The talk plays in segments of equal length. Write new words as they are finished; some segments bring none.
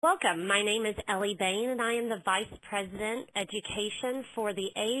Welcome. My name is Ellie Bain, and I am the Vice President, Education for the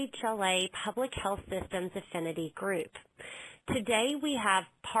AHLA Public Health Systems Affinity Group. Today we have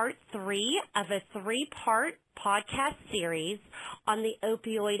part 3 of a 3-part podcast series on the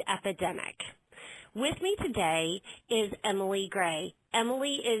opioid epidemic. With me today is Emily Gray.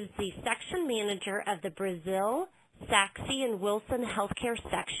 Emily is the Section Manager of the Brazil, Saxe, and Wilson Healthcare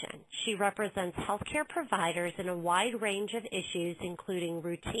Section. She represents healthcare providers in a wide range of issues, including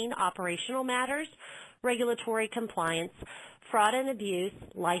routine operational matters, regulatory compliance, fraud and abuse,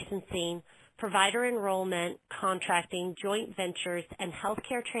 licensing, provider enrollment, contracting, joint ventures, and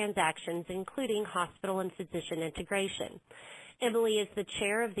healthcare transactions, including hospital and physician integration. Emily is the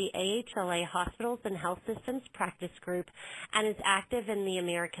chair of the AHLA Hospitals and Health Systems Practice Group and is active in the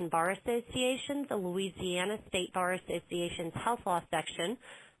American Bar Association, the Louisiana State Bar Association's Health Law Section,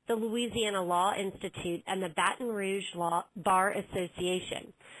 the Louisiana Law Institute, and the Baton Rouge Bar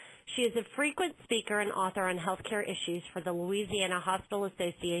Association. She is a frequent speaker and author on healthcare issues for the Louisiana Hospital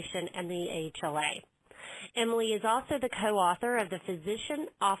Association and the AHLA. Emily is also the co-author of the Physician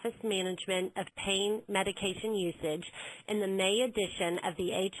Office Management of Pain Medication Usage in the May edition of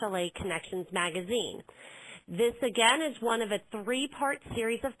the AHLA Connections magazine. This, again, is one of a 3-part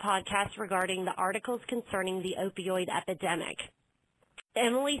series of podcasts regarding the articles concerning the opioid epidemic.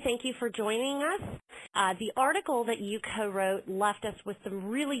 Emily, thank you for joining us. The article that you co-wrote left us with some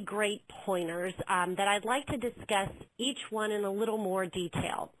really great pointers that I'd like to discuss each one in a little more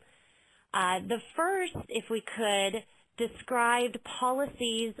detail. The first, if we could, described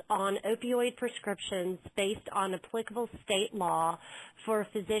policies on opioid prescriptions based on applicable state law for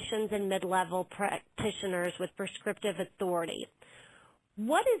physicians and mid-level practitioners with prescriptive authority.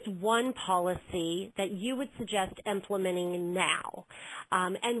 What is one policy that you would suggest implementing now?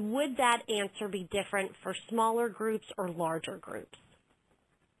 And would that answer be different for smaller groups or larger groups?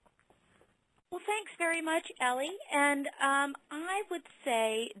 Well, thanks very much, Ellie. And I would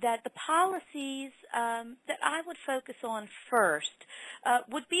say that the policies that I would focus on first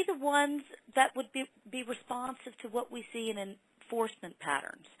would be the ones that would be responsive to what we see in enforcement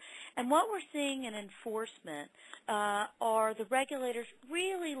patterns. And what we're seeing in enforcement are the regulators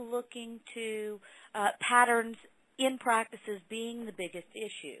really looking to patterns in practices being the biggest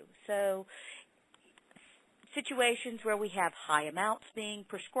issue. So situations where we have high amounts being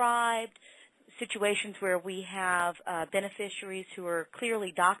prescribed, situations where we have beneficiaries who are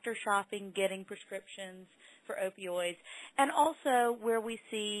clearly doctor shopping, getting prescriptions for opioids, and also where we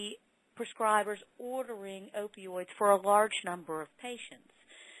see prescribers ordering opioids for a large number of patients.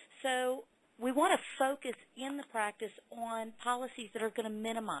 So we want to focus in the practice on policies that are going to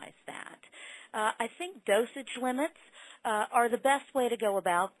minimize that. I think dosage limits are the best way to go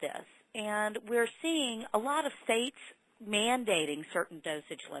about this, and we're seeing a lot of states mandating certain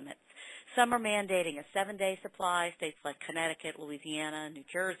dosage limits. Some are mandating a 7-day supply, states like Connecticut, Louisiana, New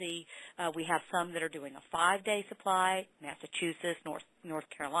Jersey. We have some that are doing a 5-day supply, Massachusetts, North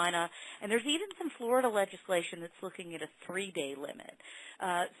Carolina, and there's even some Florida legislation that's looking at a 3-day limit.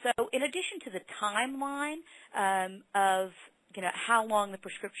 So in addition to the timeline of how long the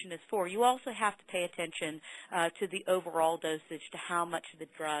prescription is for, you also have to pay attention to the overall dosage, to how much of the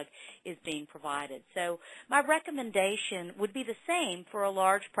drug is being provided. So my recommendation would be the same for a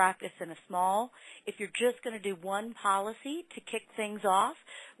large practice and a small. If you're just going to do one policy to kick things off,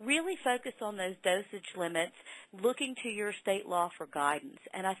 really focus on those dosage limits, looking to your state law for guidance.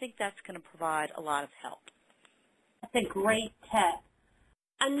 And I think that's going to provide a lot of help. That's a great tip.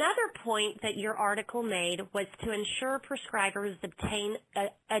 Another point that your article made was to ensure prescribers obtain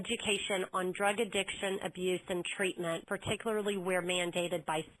education on drug addiction, abuse, and treatment, particularly where mandated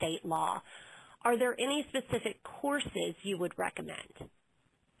by state law. Are there any specific courses you would recommend?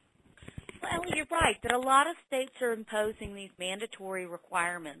 Well, Ellie, you're right that a lot of states are imposing these mandatory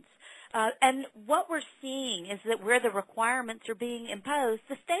requirements. And what we're seeing is that where the requirements are being imposed,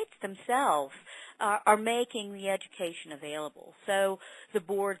 the states themselves are making the education available. So the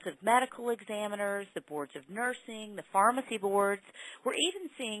boards of medical examiners, the boards of nursing, the pharmacy boards, we're even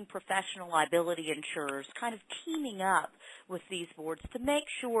seeing professional liability insurers kind of teaming up with these boards to make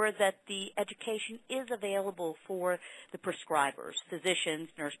sure that the education is available for the prescribers, physicians,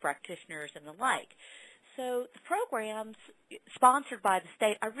 nurse practitioners, and the like. So the programs sponsored by the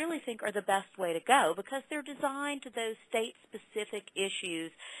state I really think are the best way to go because they're designed to those state-specific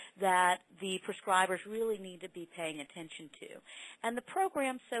issues that the prescribers really need to be paying attention to. And the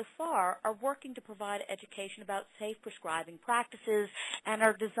programs so far are working to provide education about safe prescribing practices and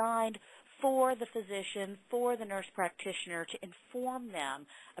are designed for the physician, for the nurse practitioner to inform them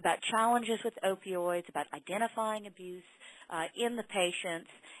about challenges with opioids, about identifying abuse in the patients,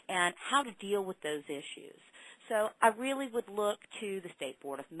 and how to deal with those issues. So I really would look to the State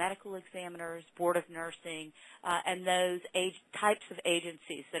Board of Medical Examiners, Board of Nursing, and those types of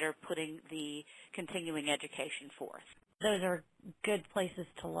agencies that are putting the continuing education forth. Those are good places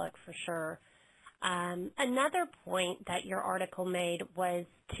to look for sure. Another point that your article made was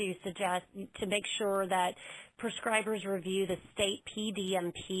to suggest to make sure that prescribers review the state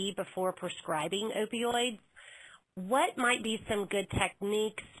PDMP before prescribing opioids. What might be some good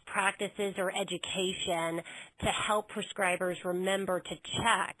techniques, practices, or education to help prescribers remember to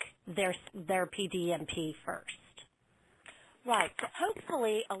check their PDMP first? Right. So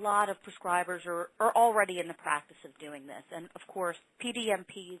hopefully a lot of prescribers are already in the practice of doing this. And, of course,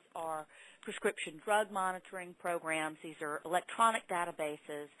 PDMPs are prescription drug monitoring programs. These are electronic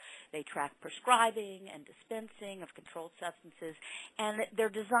databases. They track prescribing and dispensing of controlled substances. And they're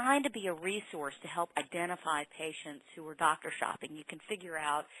designed to be a resource to help identify patients who are doctor shopping. You can figure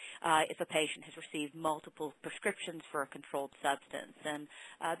out if a patient has received multiple prescriptions for a controlled substance. And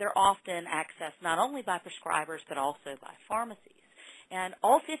they're often accessed not only by prescribers but also by pharmacies. And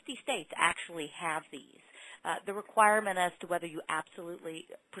all 50 states actually have these. The requirement as to whether you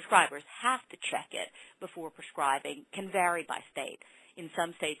prescribers have to check it before prescribing can vary by state. In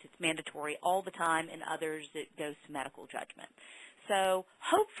some states it's mandatory all the time, in others it goes to medical judgment. So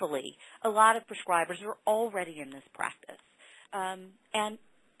hopefully a lot of prescribers are already in this practice. And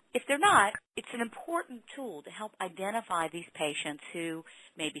if they're not, it's an important tool to help identify these patients who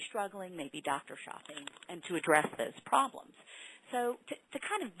may be struggling, may be doctor shopping, and to address those problems. So to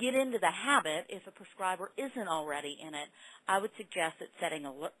kind of get into the habit, if a prescriber isn't already in it, I would suggest that setting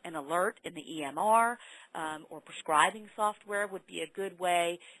an alert in the EMR or prescribing software would be a good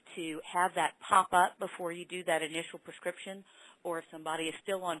way to have that pop up before you do that initial prescription, or if somebody is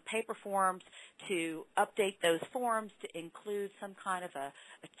still on paper forms, to update those forms to include some kind of a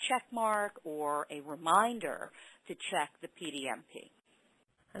check mark or a reminder to check the PDMP.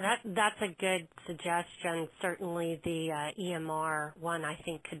 That's a good suggestion. Certainly the EMR one, I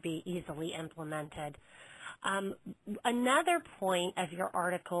think, could be easily implemented. Another point of your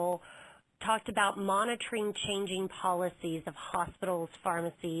article talked about monitoring changing policies of hospitals,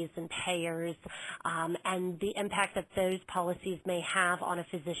 pharmacies, and payers, and the impact that those policies may have on a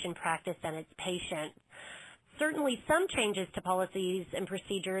physician practice and its patients. Certainly some changes to policies and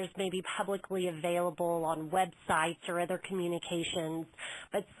procedures may be publicly available on websites or other communications,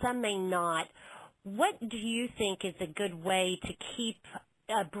 but some may not. What do you think is a good way to keep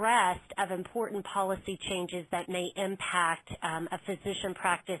abreast of important policy changes that may impact a physician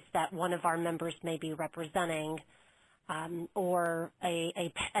practice that one of our members may be representing or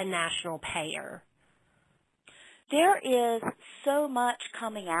a national payer? There is so much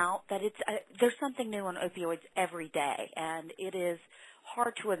coming out that there's something new on opioids every day, and it is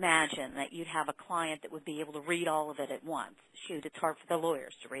hard to imagine that you'd have a client that would be able to read all of it at once. Shoot, it's hard for the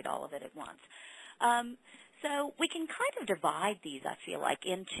lawyers to read all of it at once. So we can kind of divide these, I feel like,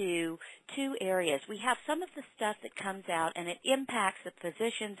 into two areas. We have some of the stuff that comes out and it impacts the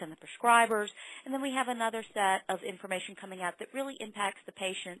physicians and the prescribers, and then we have another set of information coming out that really impacts the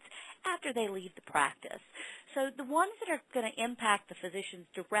patients after they leave the practice. So the ones that are going to impact the physicians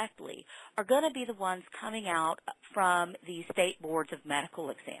directly are going to be the ones coming out from the state boards of medical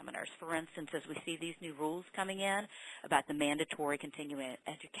examiners. For instance, as we see these new rules coming in about the mandatory continuing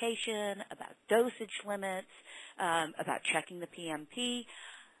education, about dosage limits, about checking the PMP,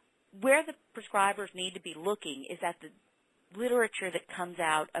 where the prescribers need to be looking is at the literature that comes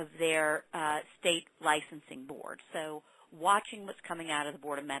out of their state licensing board. So watching what's coming out of the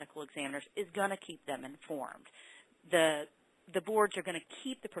Board of Medical Examiners is going to keep them informed. The boards are going to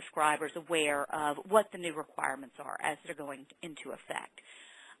keep the prescribers aware of what the new requirements are as they're going into effect.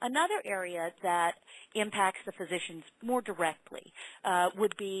 Another area that impacts the physicians more directly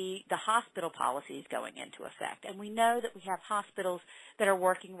would be the hospital policies going into effect. And we know that we have hospitals that are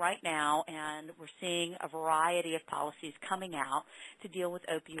working right now, and we're seeing a variety of policies coming out to deal with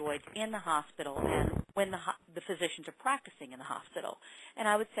opioids in the hospital and when the physicians are practicing in the hospital. And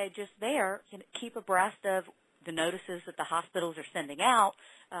I would say just there, keep abreast of the notices that the hospitals are sending out.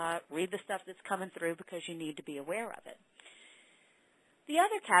 Read the stuff that's coming through because you need to be aware of it. The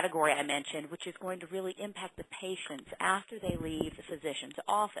other category I mentioned, which is going to really impact the patients after they leave the physician's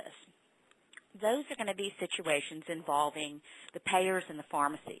office, those are going to be situations involving the payers and the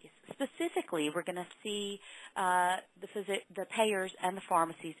pharmacies. Specifically, we're going to see the payers and the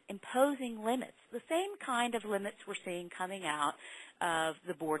pharmacies imposing limits, the same kind of limits we're seeing coming out of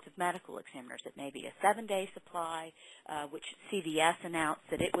the boards of medical examiners. It may be a 7-day supply, which CVS announced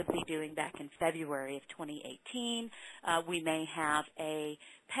that it would be doing back in February of 2018. We may have a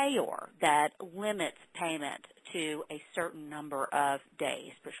payor that limits payment to a certain number of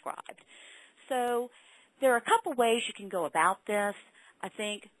days prescribed. So there are a couple ways you can go about this. I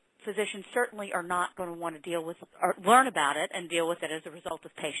think physicians certainly are not going to want to deal with or learn about it and deal with it as a result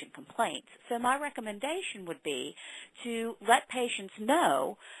of patient complaints. So my recommendation would be to let patients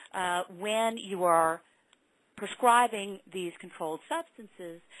know when you are prescribing these controlled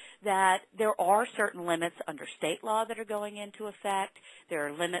substances that there are certain limits under state law that are going into effect, there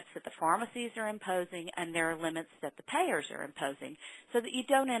are limits that the pharmacies are imposing, and there are limits that the payers are imposing, so that you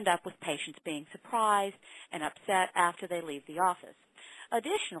don't end up with patients being surprised and upset after they leave the office.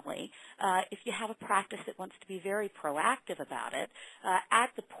 Additionally, if you have a practice that wants to be very proactive about it,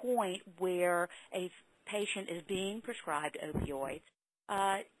 at the point where a patient is being prescribed opioids,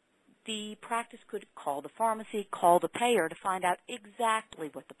 the practice could call the pharmacy, call the payer to find out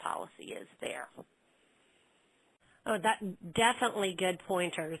exactly what the policy is there. Oh, that definitely good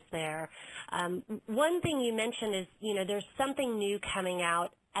pointers there. One thing you mentioned is, there's something new coming out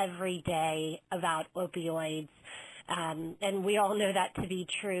every day about opioids, and we all know that to be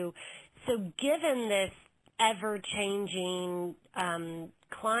true. So given this ever-changing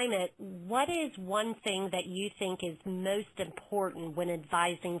climate, what is one thing that you think is most important when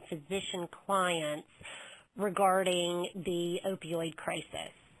advising physician clients regarding the opioid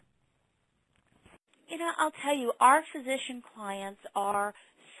crisis? I'll tell you, our physician clients are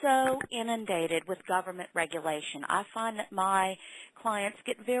so inundated with government regulation. I find that my clients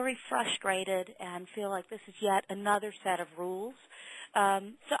get very frustrated and feel like this is yet another set of rules.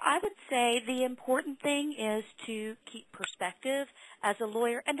 So I would say the important thing is to keep perspective as a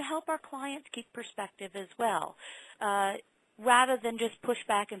lawyer and to help our clients keep perspective as well. Rather than just push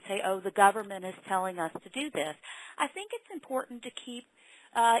back and say, oh, the government is telling us to do this, I think it's important to keep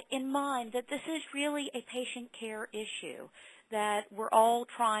in mind that this is really a patient care issue, that we're all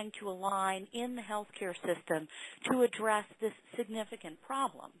trying to align in the healthcare system to address this significant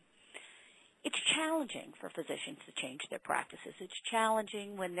problem. It's challenging for physicians to change their practices. It's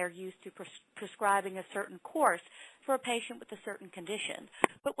challenging when they're used to prescribing a certain course for a patient with a certain condition.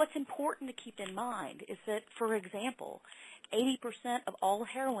 But what's important to keep in mind is that, for example, 80% of all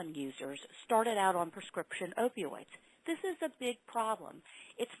heroin users started out on prescription opioids. This is a big problem.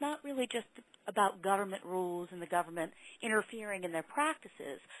 It's not really just about government rules and the government interfering in their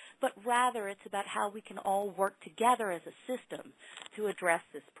practices, but rather it's about how we can all work together as a system to address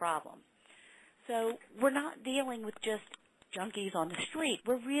this problem. So we're not dealing with just junkies on the street.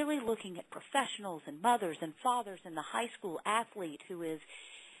 We're really looking at professionals and mothers and fathers and the high school athlete who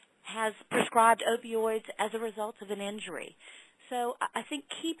has prescribed opioids as a result of an injury. So I think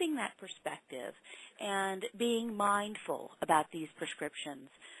keeping that perspective and being mindful about these prescriptions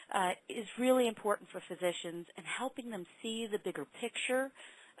is really important for physicians, and helping them see the bigger picture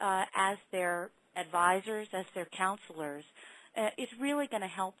as their advisors, as their counselors, is really going to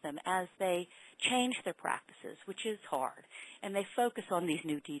help them as they change their practices, which is hard, and they focus on these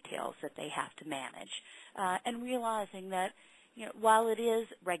new details that they have to manage, and realizing that while it is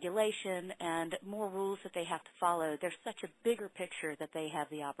regulation and more rules that they have to follow, there's such a bigger picture that they have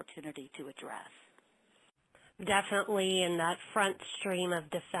the opportunity to address. Definitely in that front stream of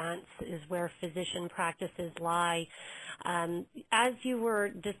defense is where physician practices lie. As you were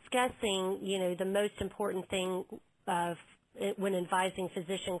discussing, the most important thing when advising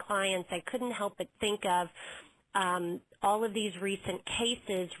physician clients, I couldn't help but think of all of these recent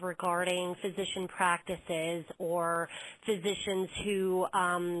cases regarding physician practices or physicians who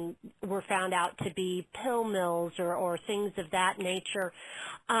were found out to be pill mills or things of that nature.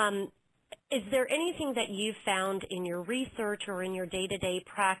 Is there anything that you've found in your research or in your day-to-day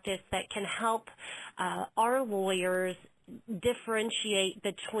practice that can help our lawyers differentiate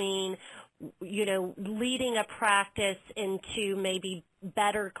between leading a practice into maybe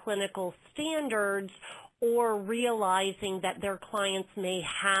better clinical standards, or realizing that their clients may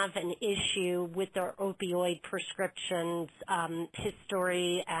have an issue with their opioid prescriptions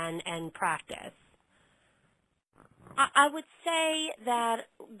history and practice? I would say that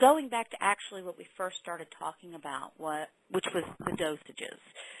going back to actually what we first started talking about, which was the dosages.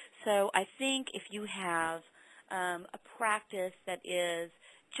 So I think if you have a practice that is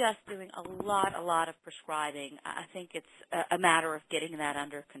just doing a lot of prescribing, I think it's a matter of getting that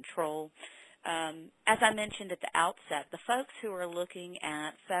under control. As I mentioned at the outset, the folks who are looking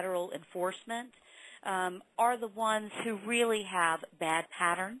at federal enforcement are the ones who really have bad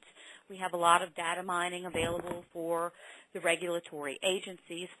patterns. We have a lot of data mining available for the regulatory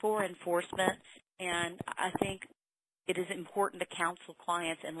agencies for enforcement, and I think it is important to counsel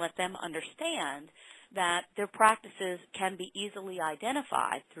clients and let them understand that their practices can be easily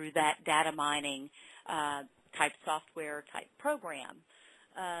identified through that data mining type software type program.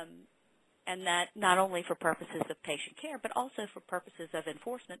 And that not only for purposes of patient care, but also for purposes of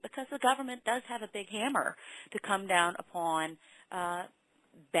enforcement, because the government does have a big hammer to come down upon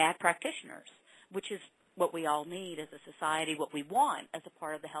bad practitioners, which is what we all need as a society, what we want as a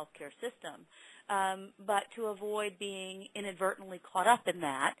part of the healthcare system. But to avoid being inadvertently caught up in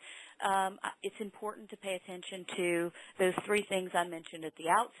that, it's important to pay attention to those three things I mentioned at the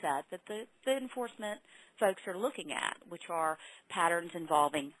outset that the enforcement folks are looking at, which are patterns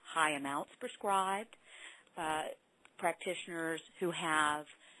involving high amounts prescribed, practitioners who have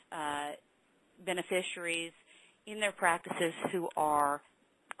beneficiaries in their practices who are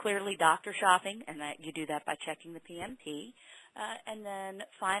clearly doctor shopping, and that you do that by checking the PMP, and then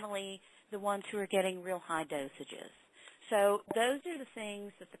finally the ones who are getting real high dosages. So those are the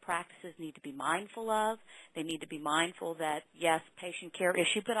things that the practices need to be mindful of. They need to be mindful that, yes, patient care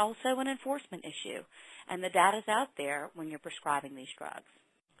issue, but also an enforcement issue. And the data's out there when you're prescribing these drugs.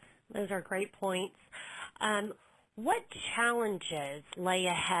 Those are great points. What challenges lay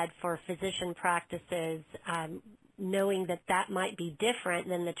ahead for physician practices, knowing that that might be different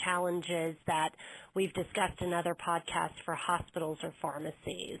than the challenges that we've discussed in other podcasts for hospitals or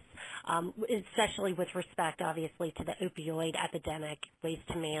pharmacies, especially with respect, obviously, to the opioid epidemic, ways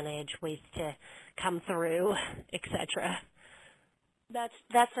to manage, ways to come through, et cetera?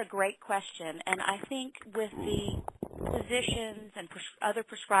 That's a great question, and I think with the physicians and other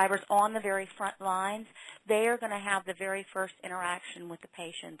prescribers on the very front lines, they are going to have the very first interaction with the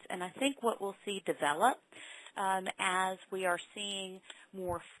patients. And I think what we'll see develop as we are seeing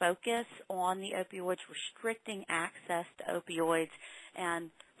more focus on the opioids, restricting access to opioids, and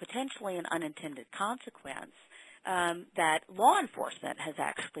potentially an unintended consequence that law enforcement has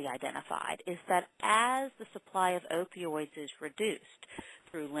actually identified is that as the supply of opioids is reduced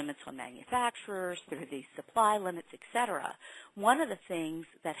through limits on manufacturers, through these supply limits, et cetera, one of the things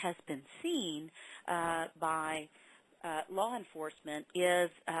that has been seen by law enforcement is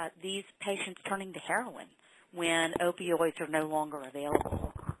these patients turning to heroin when opioids are no longer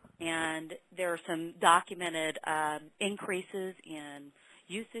available. And there are some documented increases in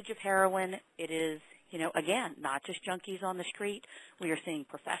usage of heroin. It is, again, not just junkies on the street. We are seeing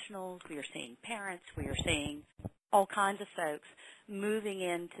professionals. We are seeing parents. We are seeing all kinds of folks moving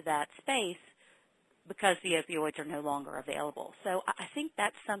into that space because the opioids are no longer available. So I think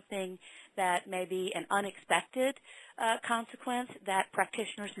that's something that may be an unexpected consequence that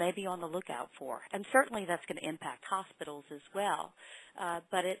practitioners may be on the lookout for. And certainly that's going to impact hospitals as well.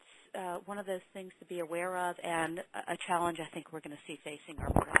 But it's one of those things to be aware of and a challenge I think we're going to see facing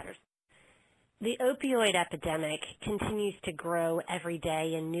our providers. The opioid epidemic continues to grow every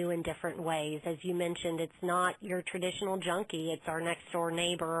day in new and different ways. As you mentioned, it's not your traditional junkie. It's our next-door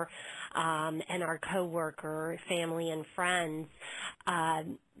neighbor and our coworker, family, and friends.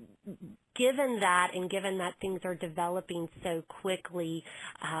 Given that and given that things are developing so quickly,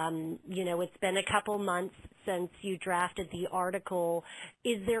 it's been a couple months since you drafted the article.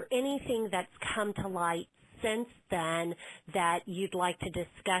 Is there anything that's come to light since then that you'd like to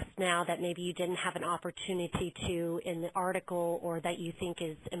discuss now that maybe you didn't have an opportunity to in the article, or that you think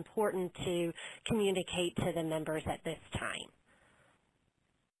is important to communicate to the members at this time?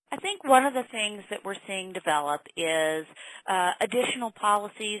 I think one of the things that we're seeing develop is additional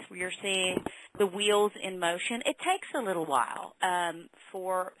policies. We are seeing the wheels in motion. It takes a little while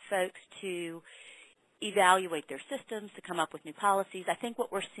for folks to evaluate their systems, to come up with new policies. I think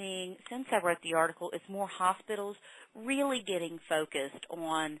what we're seeing since I wrote the article is more hospitals really getting focused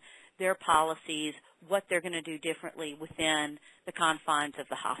on their policies, what they're going to do differently within the confines of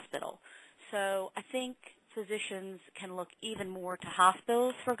the hospital. So I think physicians can look even more to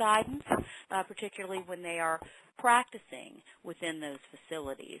hospitals for guidance, particularly when they are practicing within those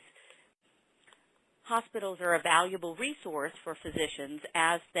facilities. Hospitals are a valuable resource for physicians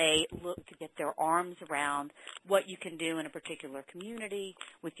as they look to get their arms around what you can do in a particular community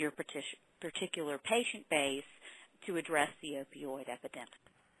with your particular patient base to address the opioid epidemic.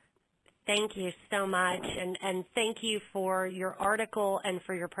 Thank you so much, and thank you for your article and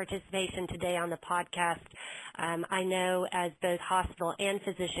for your participation today on the podcast. I know as both hospital and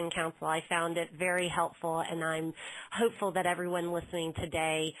physician counsel, I found it very helpful, and I'm hopeful that everyone listening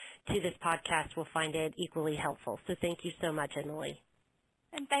today to this podcast will find it equally helpful. So thank you so much, Emily.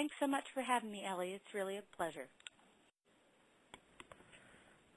 And thanks so much for having me, Ellie. It's really a pleasure.